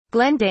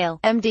Glendale,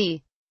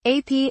 MD.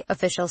 AP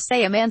officials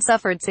say a man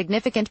suffered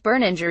significant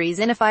burn injuries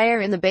in a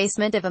fire in the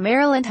basement of a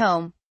Maryland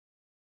home.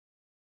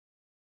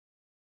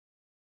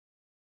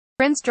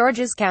 Prince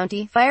George's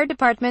County Fire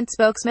Department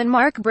spokesman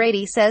Mark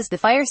Brady says the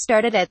fire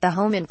started at the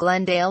home in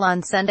Glendale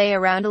on Sunday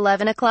around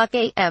 11 o'clock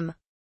a.m.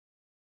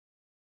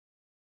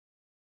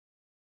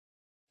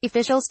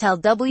 Officials tell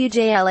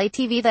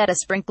WJLA-TV that a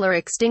sprinkler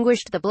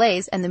extinguished the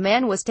blaze and the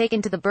man was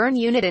taken to the burn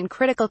unit in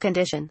critical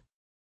condition.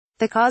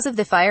 The cause of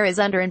the fire is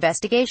under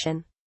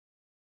investigation.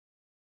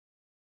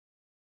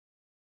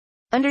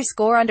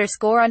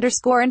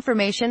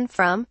 Information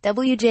from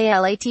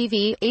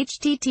WJLA-TV,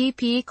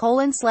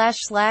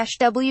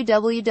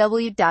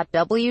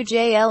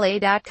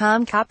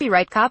 http://www.wjla.com.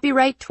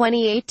 Copyright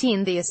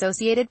 2018 The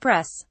Associated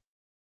Press.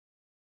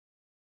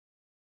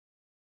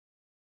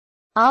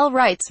 All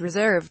rights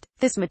reserved.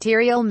 This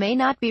material may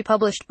not be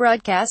published,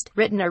 broadcast,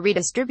 written or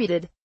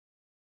redistributed.